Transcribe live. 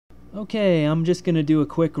Okay, I'm just gonna do a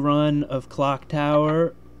quick run of Clock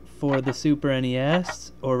Tower for the Super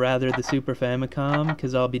NES, or rather the Super Famicom,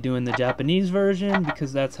 because I'll be doing the Japanese version,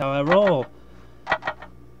 because that's how I roll.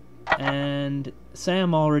 And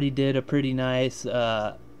Sam already did a pretty nice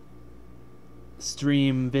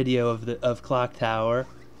stream video of Clock Tower,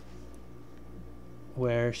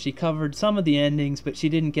 where she covered some of the endings, but she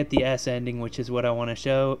didn't get the S ending, which is what I want to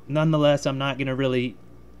show. Nonetheless, I'm not gonna really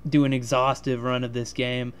do an exhaustive run of this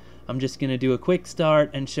game. I'm just going to do a quick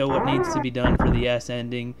start and show what needs to be done for the S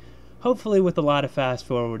ending, hopefully with a lot of fast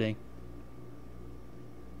forwarding.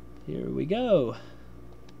 Here we go.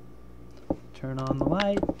 Turn on the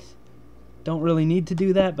light. Don't really need to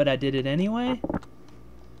do that, but I did it anyway.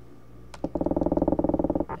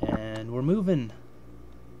 And we're moving.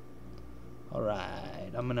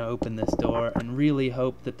 Alright, I'm going to open this door and really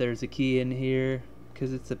hope that there's a key in here,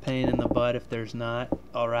 because it's a pain in the butt if there's not.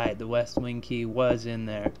 Alright, the West Wing key was in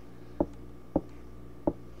there.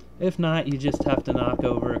 If not, you just have to knock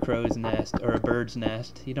over a crow's nest, or a bird's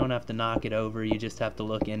nest. You don't have to knock it over, you just have to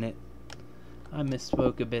look in it. I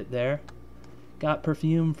misspoke a bit there. Got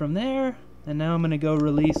perfume from there, and now I'm gonna go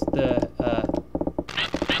release the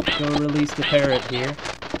parrot here.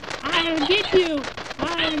 I'll get you!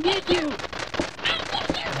 I'll get you!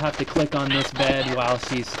 I have to click on this bed while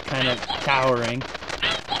she's kind of cowering.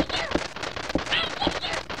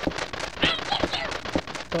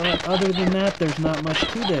 But other than that, there's not much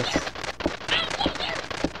to this.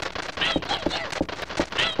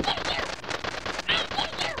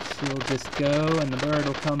 She'll just go, and the bird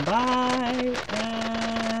will come by,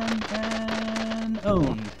 and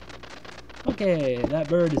owned. Okay, that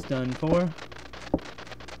bird is done for.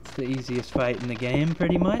 It's the easiest fight in the game,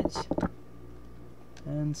 pretty much.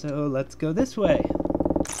 And so, let's go this way.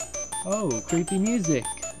 Oh, creepy music.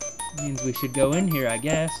 Means we should go in here, I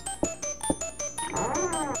guess.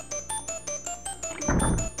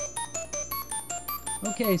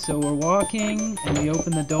 Okay, so we're walking, and we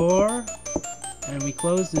open the door, and we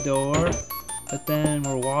close the door, but then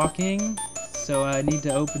we're walking, so I need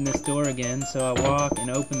to open this door again, so I walk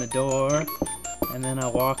and open the door, and then I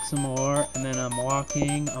walk some more, and then I'm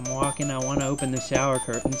walking, I want to open the shower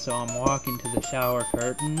curtain, so I'm walking to the shower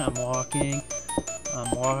curtain, I'm walking,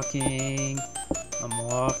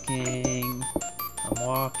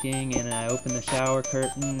 and I open the shower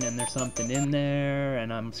curtain, and there's something in there,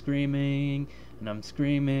 and I'm screaming, and I'm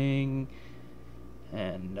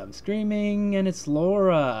screaming, and it's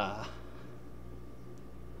Laura.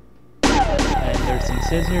 And there's some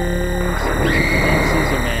scissors, and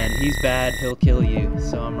Scissor Man, he's bad, he'll kill you.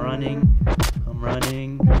 So I'm running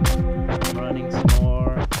some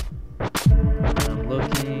more, and I'm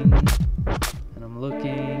looking,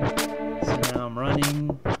 so now I'm running,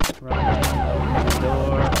 open the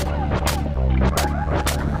door.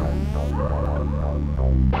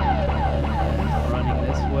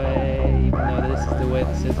 The way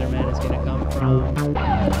the Scissor Man is going to come from.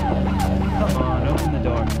 Come on, open the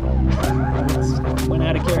door. Oops, went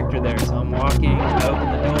out of character there, so I'm walking, I open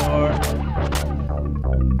the door,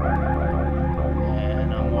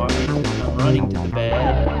 and I'm running to the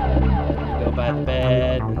bed. I go by the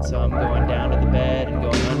bed, and so I'm going down to the bed and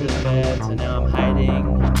going under the bed, so now I'm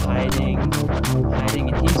hiding,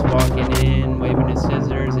 and he's walking in, waving his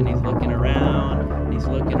scissors, and he's looking around, and he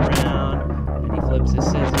flips his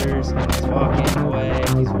scissors, and he's walking away,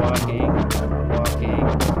 he's walking.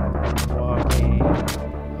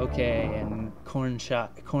 Okay, and Corn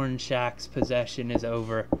Shack's possession is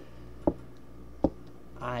over.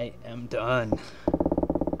 I am done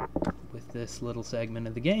with this little segment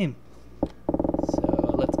of the game.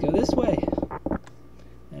 So let's go this way.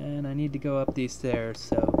 And I need to go up these stairs,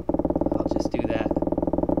 so I'll just do that.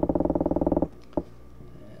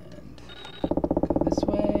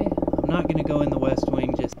 I'm not going to go in the West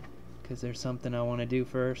Wing just because there's something I want to do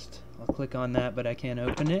first. I'll click on that, but I can't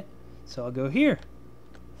open it, so I'll go here.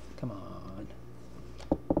 Come on.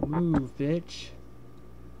 Move, bitch.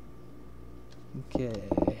 Okay.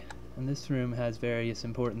 And this room has various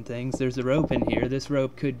important things. There's a rope in here. This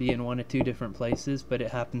rope could be in one of two different places, but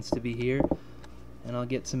it happens to be here. And I'll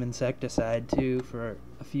get some insecticide, too, for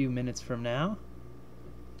a few minutes from now.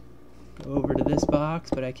 Go over to this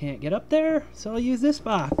box, but I can't get up there, so I'll use this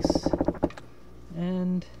box.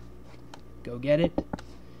 And go get it.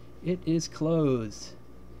 It is closed.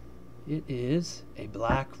 It is a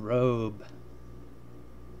black robe.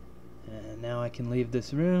 And now I can leave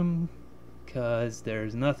this room, because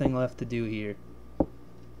there's nothing left to do here.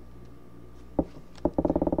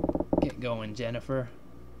 Get going, Jennifer.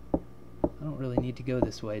 I don't really need to go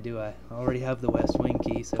this way, do I? I already have the West Wing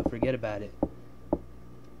key, so forget about it.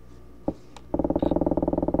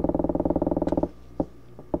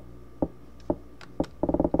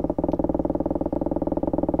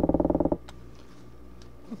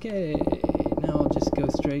 Okay, now I'll just go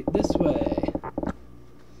straight this way.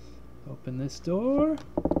 Open this door.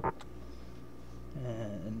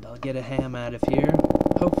 And I'll get a ham out of here.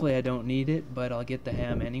 Hopefully I don't need it, but I'll get the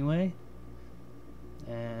ham anyway.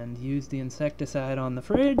 And use the insecticide on the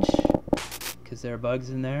fridge, because there are bugs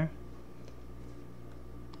in there.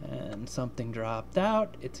 And something dropped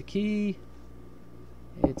out. It's a key.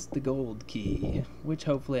 It's the gold key, which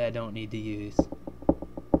hopefully I don't need to use.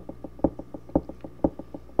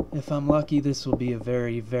 If I'm lucky, this will be a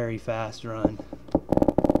very, very fast run.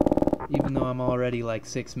 Even though I'm already like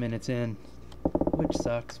 6 minutes in, which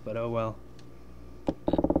sucks, but oh well.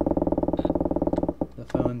 The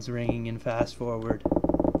phone's ringing in fast forward.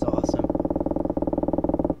 It's awesome.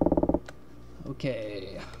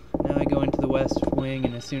 Okay, now I go into the west wing,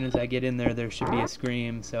 and as soon as I get in there, there should be a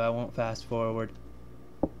scream, so I won't fast forward.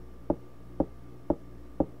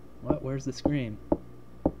 What? Where's the scream?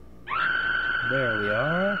 There we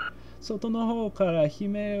are. 外の方から悲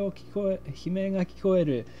鳴が聞こえ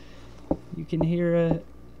る. You can hear a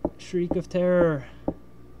shriek of terror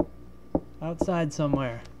outside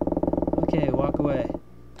somewhere. Okay, walk away.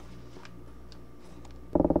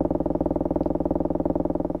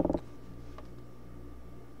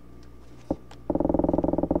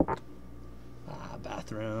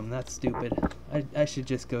 Bathroom. That's stupid. I should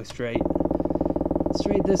just go straight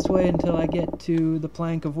this way until I get to the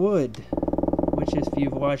plank of wood, which if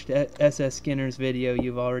you've watched ssskinner's video,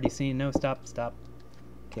 you've already seen. No, stop.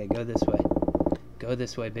 Okay, go this way. Go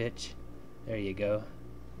this way, bitch. There you go.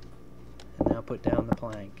 And now put down the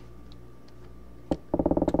plank.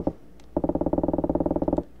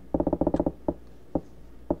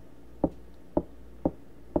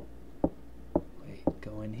 Wait,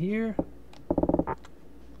 go in here.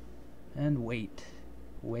 And wait.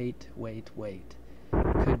 Wait.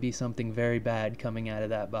 Could be something very bad coming out of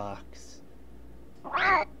that box.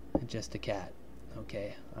 Just a cat.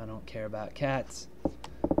 Okay, I don't care about cats.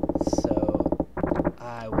 So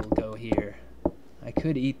I will go here. I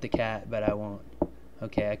could eat the cat, but I won't.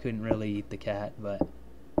 Okay, I couldn't really eat the cat, but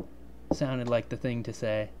sounded like the thing to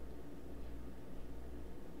say.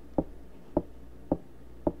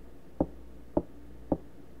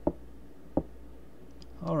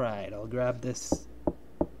 Alright, I'll grab this,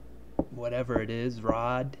 whatever it is,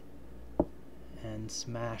 rod, and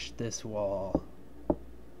smash this wall.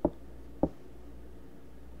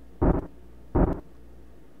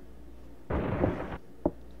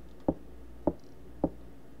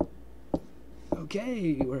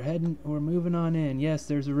 Okay, we're moving on in. Yes,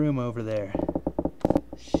 there's a room over there.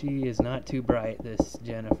 She is not too bright, this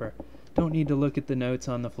Jennifer. Don't need to look at the notes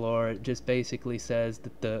on the floor. It just basically says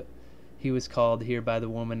that he was called here by the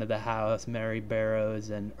woman of the house, Mary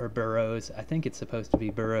Burroughs, or Burroughs. I think it's supposed to be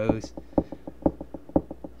Burroughs.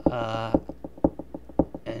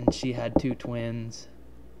 And she had 2 twins.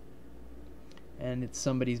 And it's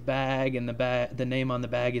somebody's bag, and the name on the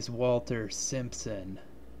bag is Walter Simpson.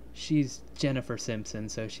 She's Jennifer Simpson,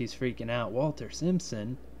 so she's freaking out. Walter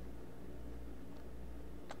Simpson?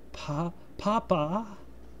 Papa?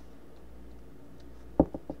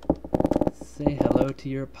 Say hello to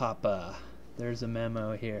your papa. There's a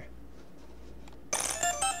memo here.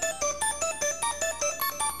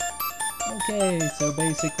 Okay, so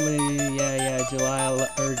basically,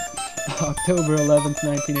 October 11th,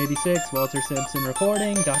 1986, Walter Simpson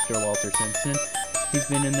reporting. Dr. Walter Simpson. He's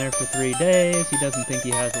been in there for 3 days. He doesn't think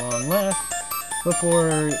he has long left.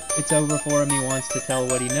 Before it's over for him, he wants to tell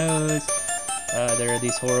what he knows. There are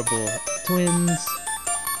these horrible twins.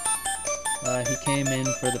 He came in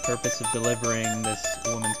for the purpose of delivering this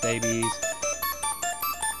woman's babies.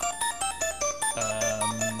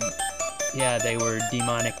 Yeah, they were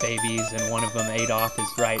demonic babies, and one of them ate off his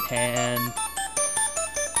right hand.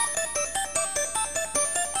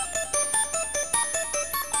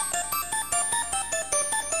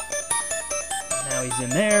 Now he's in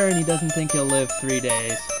there, and he doesn't think he'll live 3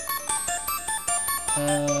 days.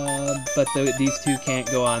 But these two can't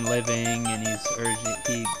go on living, and he's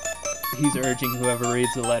urging whoever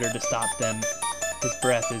reads the letter to stop them. His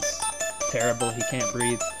breath is terrible. He can't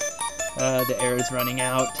breathe. The air is running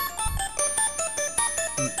out.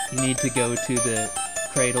 You need to go to the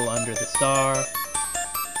cradle under the star.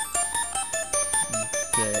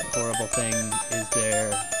 The horrible thing is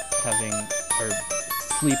there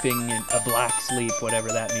sleeping in a black sleep, whatever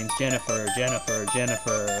that means. Jennifer.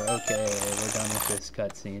 Okay, we're done with this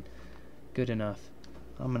cutscene. Good enough.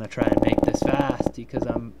 I'm gonna try and make this fast because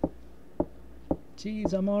I'm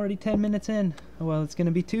already 10 minutes in. Well, it's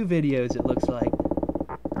gonna be 2 videos, it looks like.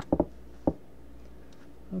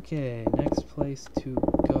 Okay, next place to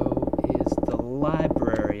go is the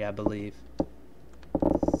library, I believe.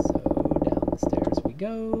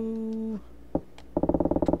 go.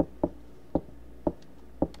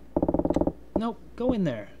 Nope, go in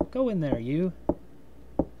there. Go in there, you.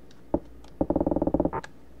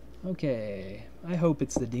 Okay, I hope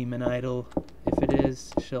it's the demon idol. If it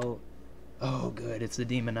is, she'll... Oh, good, it's the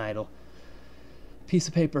demon idol. Piece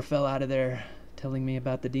of paper fell out of there telling me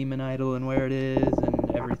about the demon idol and where it is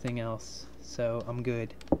and everything else. So, I'm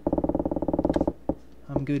good.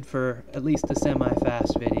 I'm good for at least a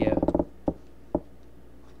semi-fast video.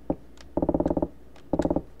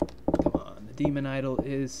 Come on, the demon idol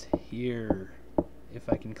is here. If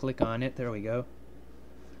I can click on it, there we go.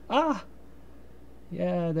 Ah!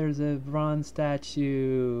 Yeah, there's a bronze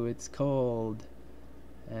statue. It's cold.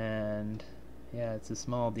 And yeah, it's a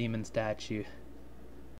small demon statue.